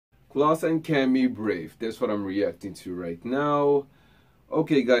Klaus and CAMI Brave. That's what I'm reacting to right now.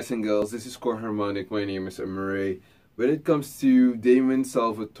 Okay, guys and girls, this is Harmonic. My name is Amare. When it comes to Damon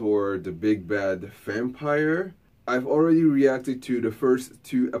Salvatore, the big bad vampire, I've already reacted to the first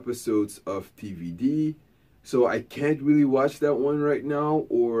 2 episodes of TVD, so I can't really watch that one right now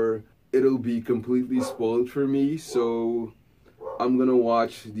or it'll be completely spoiled for me. So I'm gonna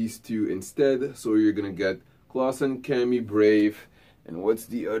watch these 2 instead. So you're gonna get Klaus and CAMI Brave, and what's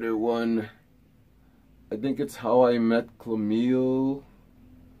the other one? I think it's How I Met CLAMILLE.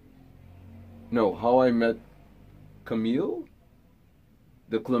 No, How I Met Camille?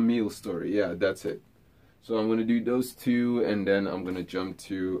 The CLAMILLE story, yeah, that's it. So I'm gonna do those 2, and then I'm gonna jump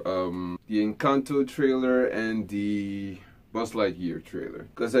to the Encanto trailer and the Buzz Lightyear trailer,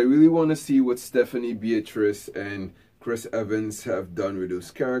 because I really want to see what Stephanie Beatrice and Chris Evans have done with those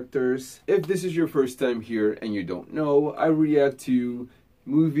characters. If this is your first time here and you don't know, I react to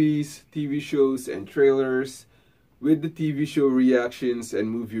movies, TV shows, and trailers. With the TV show reactions and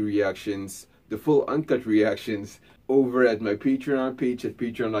movie reactions, the full uncut reactions, over at my Patreon page at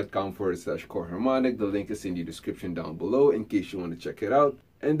patreon.com/CoreHarmonic. The link is in the description down below in case you want to check it out.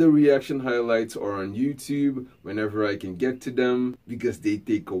 And the reaction highlights are on YouTube whenever I can get to them, because they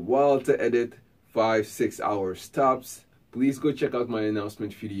take a while to edit, 5-6 hours tops. Please go check out my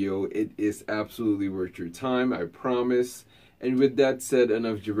announcement video. It is absolutely worth your time, I promise. And with that said,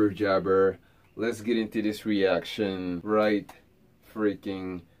 enough jibber jabber. Let's get into this reaction right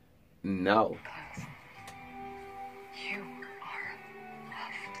freaking now. You are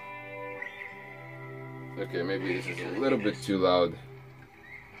loved. Okay, maybe this is a little bit too loud.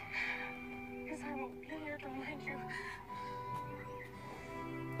 Because I won't be here to remind you.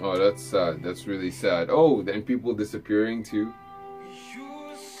 Oh, that's sad. That's really sad. Oh, then people disappearing too.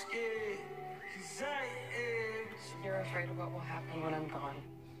 You're afraid of what will happen when I'm gone.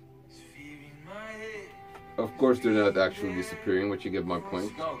 Of course they're not actually disappearing, but you get my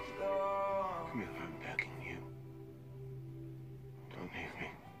point. Come here, I'm begging you. Don't leave me.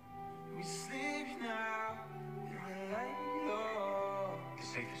 The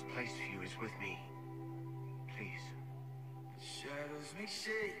safest place for you is with me. Please. Shadows make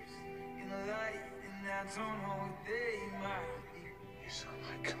shapes in the light, and I don't know what they might be. You sound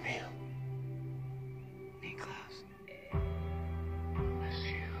like Camille. Me, Klaus. Miss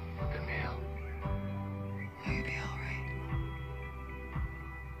you, Camille. Will you be alright?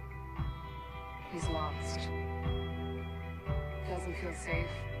 He's lost. Doesn't feel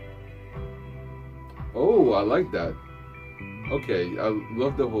safe. Oh, I like that. Okay, I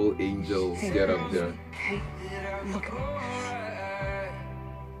love the whole angel get up there. Hey, look at me.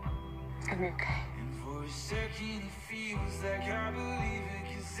 I'm okay. And for a second it feels like I believe it,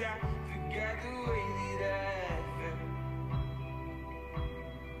 'cause I forgot the way that I felt.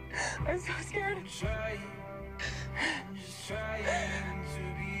 I'm so scared. I'm trying, just trying to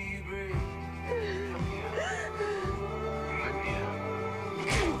be brave.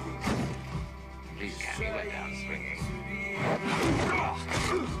 Please, Cammy, let down swinging.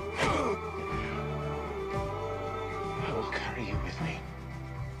 I will carry you with me.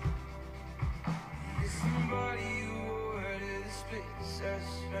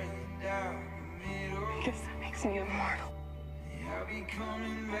 I guess that makes me immortal. I'll be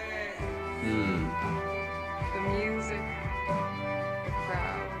coming back. The music, the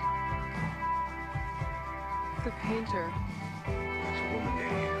crowd, the painter. There's a woman in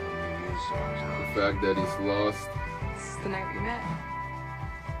here who needs The fact that he's lost. This is the night we met.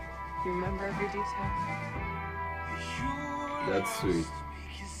 You remember every detail. That's sweet.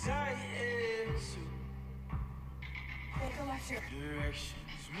 Because I am so Make a left here.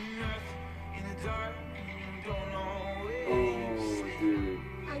 directions mean nothing in the dark. You don't know where Oh, dude.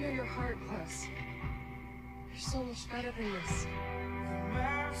 I know your heart, Klaus. You're so much better than this. the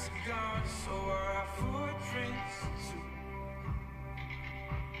maps are gone, so are our footprints too.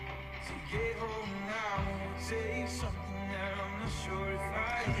 To get home now will take something that I'm not sure if I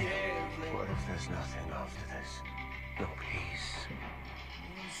have left. What if there's nothing after this? No peace.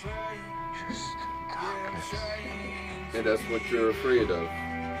 I'm trying, Just I'm darkness. trying. And that's what you're afraid of.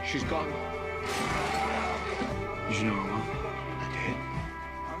 She's gone. Did you know her well? I did.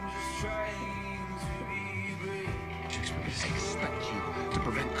 I'm just trying to be brave. Did you expect you to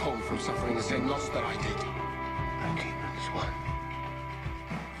prevent Cole from suffering the same loss that I did? Our demons won.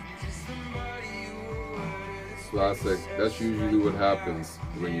 Classic. That's usually what happens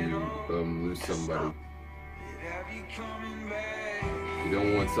when you lose somebody. You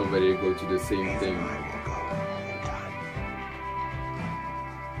don't want somebody to go through the same thing. I will go in time.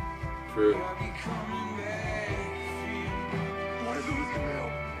 True. What is it with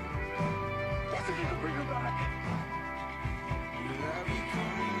Camille?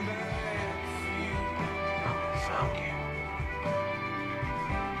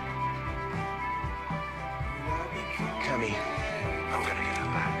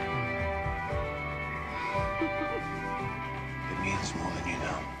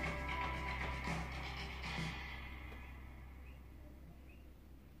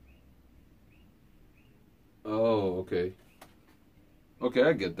 Okay. Okay,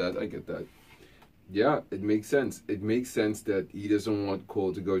 I get that. I get that. Yeah, it makes sense. It makes sense that he doesn't want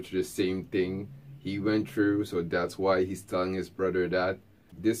Cole to go through the same thing he went through, so that's why he's telling his brother that.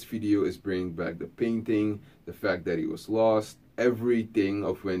 This video is bringing back the painting, the fact that he was lost, everything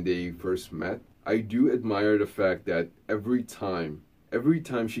of when they first met. I do admire the fact that every time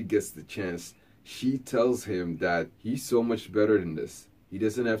she gets the chance, she tells him that he's so much better than this. He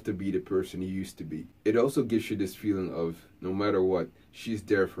doesn't have to be the person he used to be. It also gives you this feeling of, no matter what, she's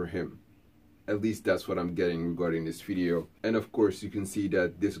there for him. At least that's what I'm getting regarding this video. And of course, you can see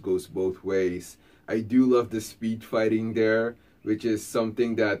that this goes both ways. I do love the speed fighting there, which is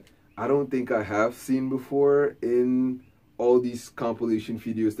something that I don't think I have seen before in all these compilation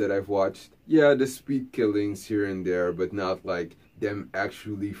videos that I've watched. Yeah, the speed killings here and there, but not like them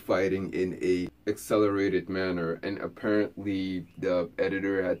actually fighting in a accelerated manner. And apparently the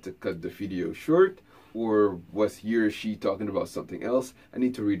editor had to cut the video short, or was he or she talking about something else? I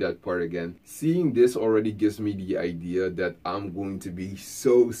need to read that part again. Seeing this already gives me the idea that I'm going to be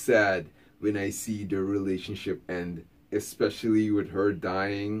so sad when I see the relationship end, especially with her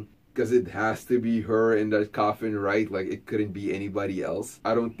dying, because it has to be her in that coffin, right? Like, it couldn't be anybody else.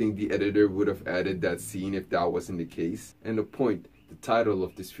 I don't think the editor would have added that scene if that wasn't the case. And the point, the title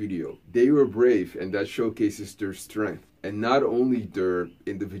of this video, they were brave, and that showcases their strength. And not only their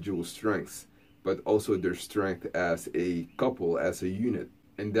individual strengths, but also their strength as a couple, as a unit.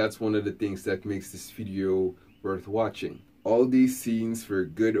 And that's one of the things that makes this video worth watching. All these scenes, for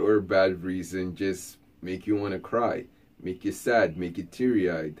good or bad reason, just make you want to cry, make you sad, make you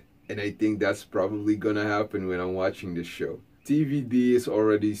teary-eyed. And I think that's probably gonna happen when I'm watching this show. TVD is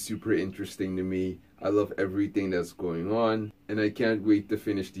already super interesting to me. I love everything that's going on, and I can't wait to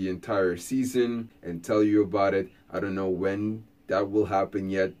finish the entire season and tell you about it. I don't know when that will happen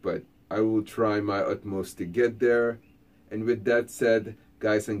yet, but I will try my utmost to get there. And with that said,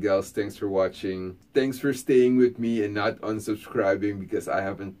 guys and gals, thanks for watching. Thanks for staying with me and not unsubscribing because I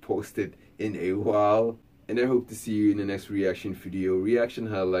haven't posted in a while. And I hope to see you in the next reaction video, reaction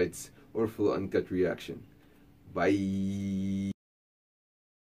highlights, or full uncut reaction. Bye!